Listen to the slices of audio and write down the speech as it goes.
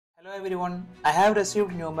Hello everyone, I have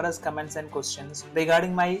received numerous comments and questions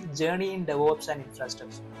regarding my journey in DevOps and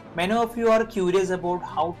infrastructure. Many of you are curious about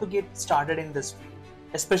how to get started in this field.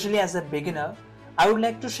 Especially as a beginner, I would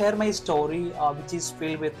like to share my story which is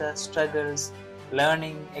filled with struggles,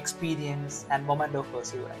 learning, experience and moment of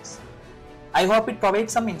perseverance. I hope it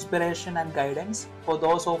provides some inspiration and guidance for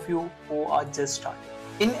those of you who are just starting.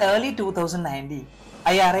 In early 2019,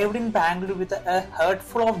 I arrived in Bangalore with a heart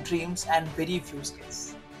full of dreams and very few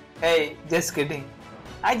skills. Hey, just kidding.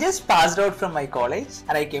 I just passed out from my college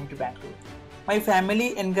and I came to Bangalore. My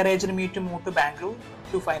family encouraged me to move to Bangalore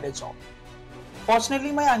to find a job.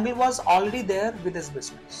 Fortunately, my uncle was already there with his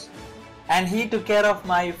business and he took care of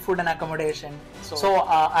my food and accommodation. So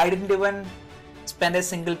I didn't even spend a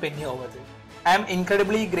single penny over there. I am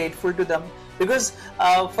incredibly grateful to them because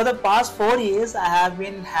for the past 4 years I have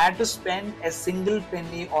been had to spend a single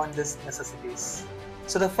penny on these necessities.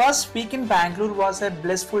 So the first week in Bangalore was a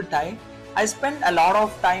blissful time. I spent a lot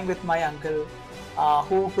of time with my uncle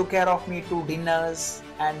who took care of me to dinners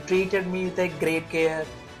and treated me with a great care,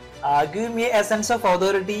 giving me a sense of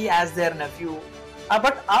authority as their nephew.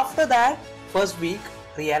 But after that first week,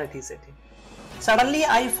 reality set in. Suddenly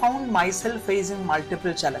I found myself facing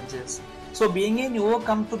multiple challenges. So being a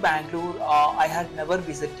newcomer to Bangalore, I had never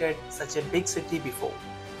visited such a big city before.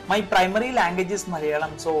 My primary language is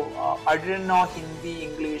Malayalam, so I didn't know Hindi,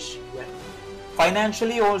 English well.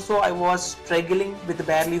 Financially also, I was struggling with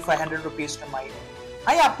barely 500 rupees to my name.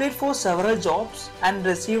 I applied for several jobs and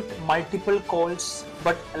received multiple calls,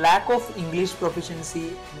 but lack of English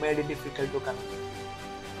proficiency made it difficult to convince.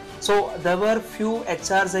 So there were few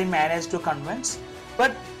HRs I managed to convince,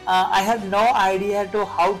 but I had no idea to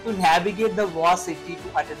how to navigate the vast city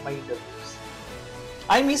to attend my interviews.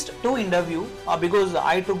 I missed 2 interviews because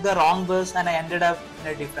I took the wrong bus and I ended up in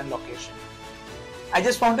a different location. I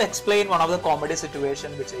just want to explain one of the comedy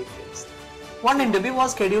situations which I faced. One interview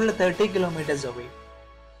was scheduled 30 kilometers away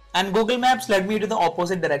and Google Maps led me to the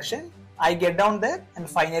opposite direction. I get down there and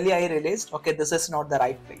finally I realized, okay, this is not the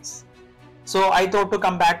right place. So I thought to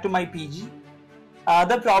come back to my PG.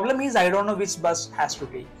 The problem is I don't know which bus has to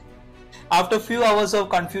take. After a few hours of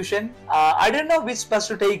confusion, I didn't know which bus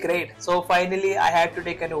to take, right? So finally I had to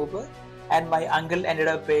take an Uber and my uncle ended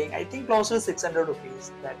up paying, I think, close to 600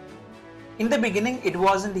 rupees. In the beginning it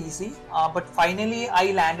wasn't easy, but finally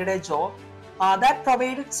I landed a job that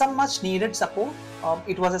provided some much needed support.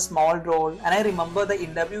 It was a small role and I remember the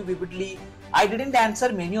interview vividly. I didn't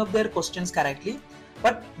answer many of their questions correctly,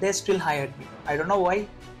 but they still hired me. I don't know why.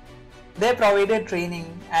 They provided training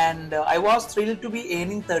and I was thrilled to be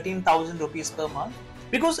earning 13,000 rupees per month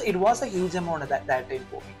because it was a huge amount at that time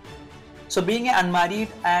for me. So being unmarried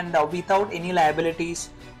and without any liabilities,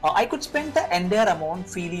 I could spend the entire amount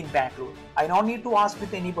freely in Bangalore. I don't need to ask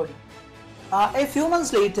with anybody. A few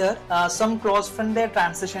months later, some close friends they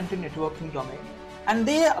transitioned to networking domain and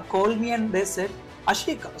they called me and they said,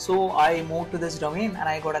 Ashiq, so I moved to this domain and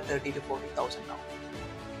I got a 30 to 40,000 now.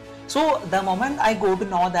 So the moment I go to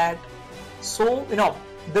know that, so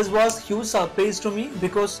this was huge surprise to me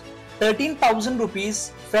because 13,000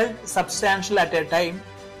 rupees felt substantial at a time,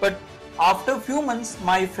 but after a few months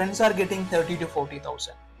my friends are getting 30 to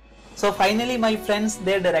 40,000. So finally my friends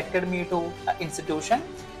they directed me to an institution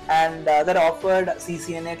and they offered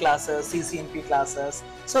CCNA classes, CCNP classes,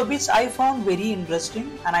 so which I found very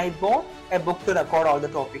interesting and I bought a book to record all the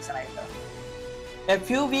topics and I learned. A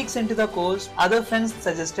few weeks into the course, other friends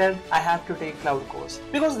suggested I have to take cloud course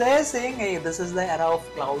because they are saying, hey, this is the era of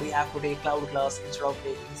cloud, you have to take cloud class instead of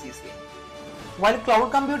taking CCNA. While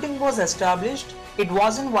cloud computing was established, it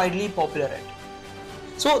wasn't widely popular yet.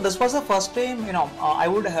 So this was the first time I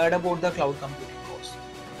would have heard about the cloud computing course.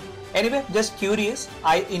 Anyway, just curious,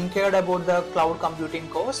 I inquired about the cloud computing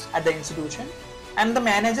course at the institution and the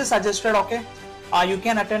manager suggested, okay, you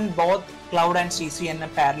can attend both cloud and CCNA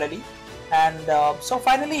parallelly. And so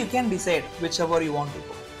finally you can decide whichever you want to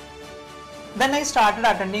go. Then I started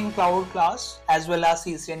attending cloud class as well as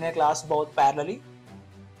CCNA class both parallelly.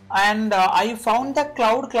 And I found that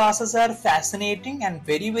cloud classes are fascinating and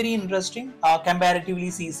very interesting comparatively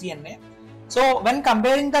CCNA. So when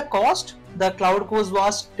comparing the cost, the cloud course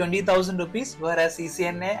was 20,000 rupees whereas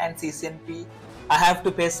CCNA and CCNP I have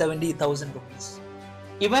to pay 70,000 rupees.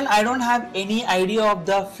 Even I don't have any idea of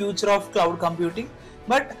the future of cloud computing,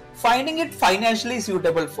 but finding it financially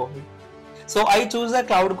suitable for me. So I chose the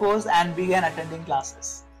cloud course and began attending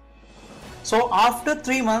classes. So after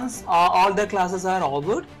 3 months, all the classes are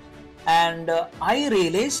over and I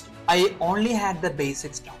realized I only had the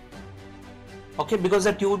basics down. Okay, because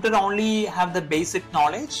the tutor only have the basic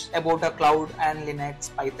knowledge about a cloud and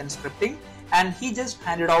Linux, Python scripting and he just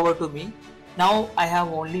handed over to me Now I have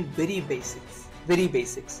only very basics.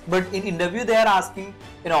 But in interview they are asking,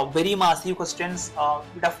 very massive questions.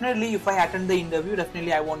 Definitely, if I attend the interview,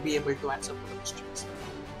 definitely I won't be able to answer the questions.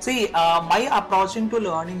 See, my approaching to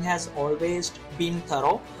learning has always been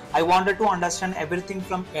thorough. I wanted to understand everything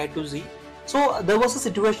from A to Z. So there was a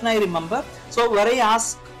situation I remember. So where I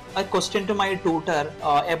asked a question to my tutor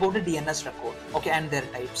about a DNS record, okay, and their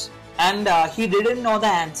types. And he didn't know the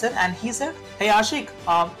answer, and he said, "Hey Ashiq,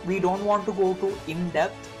 we don't want to go to in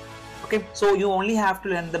depth. Okay, so you only have to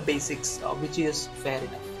learn the basics, which is fair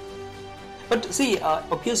enough." But see,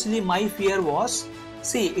 obviously my fear was,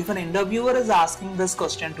 see, if an interviewer is asking this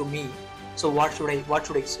question to me, so what should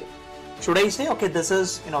I say? Should I say, okay, this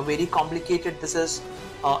is very complicated, this is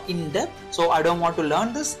in depth, so I don't want to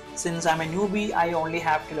learn this. Since I'm a newbie, I only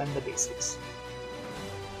have to learn the basics.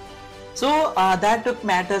 So that took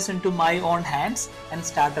matters into my own hands and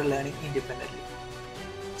started learning independently.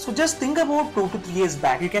 So just think about 2 to 3 years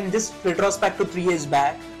back. You can just retrospect to 3 years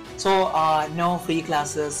back. So no free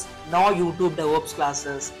classes, no YouTube DevOps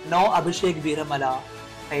classes, no Abhishek Veeramala,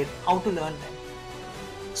 right? How to learn them?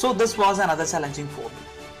 So this was another challenging for me.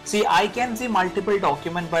 See, I can see multiple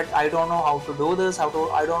documents, but I don't know how to do this, I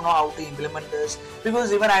don't know how to implement this,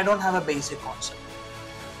 because even I don't have a basic concept.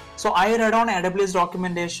 So I read on AWS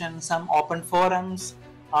documentation, some open forums,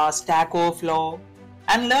 Stack Overflow,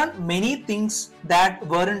 and learned many things that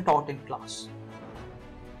weren't taught in class.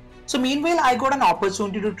 So meanwhile, I got an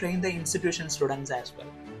opportunity to train the institution students as well.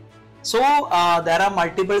 So there are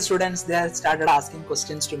multiple students, they started asking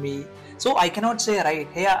questions to me. So I cannot say, right,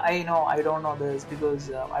 hey, I don't know this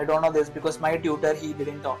because my tutor, he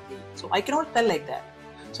didn't taught me. So I cannot tell like that.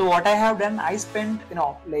 So what I have done, I spent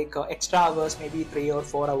extra hours, maybe 3 or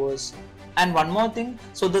 4 hours. And one more thing,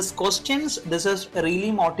 so this has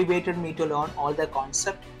really motivated me to learn all the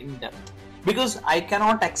concept in depth, because I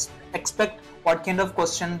cannot expect what kind of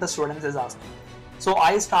question the students is asking. So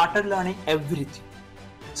I started learning everything.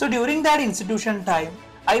 So during that institution time,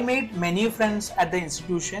 I made many friends at the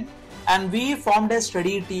institution, and we formed a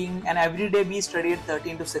study team, and every day we studied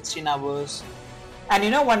 13 to 16 hours.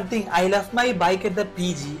 And one thing, I left my bike at the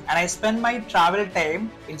PG and I spent my travel time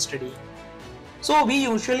in studying. So we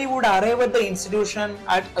usually would arrive at the institution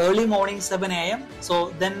at early morning 7 AM.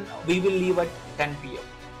 So then we will leave at 10 PM.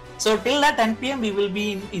 So till that 10 PM we will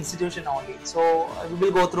be in institution only. So we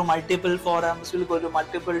will go through multiple forums, we will go to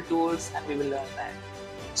multiple tools, and we will learn that.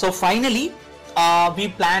 So finally, we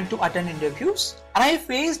planned to attend interviews, and I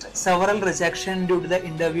faced several rejection due to the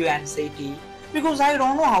interview anxiety, because I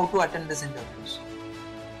don't know how to attend these interviews.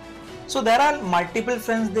 So there are multiple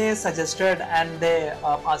friends, they suggested, and they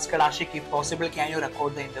asked Ashiq, if possible, can you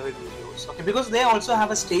record the interview videos? Okay, because they also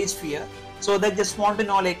have a stage fear. So they just want to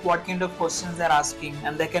know what kind of questions they're asking,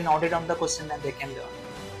 and they can note it on the question and they can learn.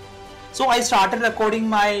 So I started recording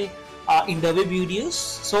my interview videos,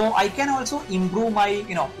 so I can also improve my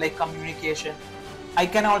communication. I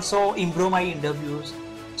can also improve my interviews.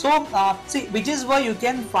 So see, which is why you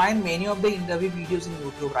can find many of the interview videos in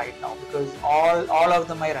YouTube right now, because all of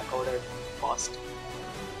them I recorded first.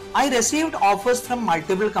 I received offers from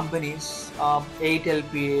multiple companies, 8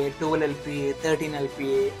 LPA, 12 LPA, 13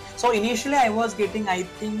 LPA. So initially I was getting, I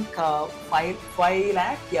think 5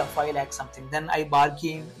 lakh something. Then I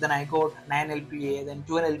bargained, then I got 9 LPA, then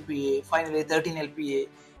 12 LPA, finally 13 LPA.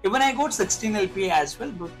 Even I got 16 LPA as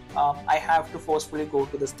well, but I have to forcefully go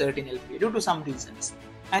to this 13 LPA due to some reasons.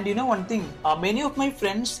 And one thing, many of my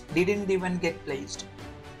friends didn't even get placed.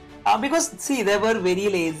 Because see, they were very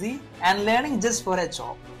lazy and learning just for a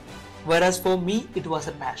job. Whereas for me, it was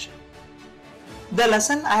a passion. The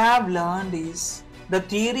lesson I have learned is, the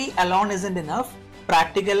theory alone isn't enough,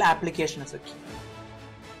 practical application is a key.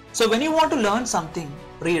 So when you want to learn something,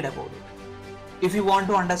 read about it. If you want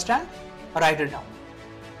to understand, write it down.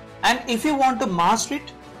 And if you want to master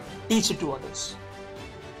it, teach it to others.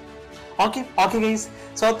 Okay guys,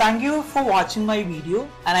 so thank you for watching my video,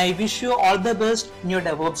 and I wish you all the best in your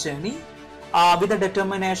DevOps journey with the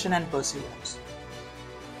determination and perseverance.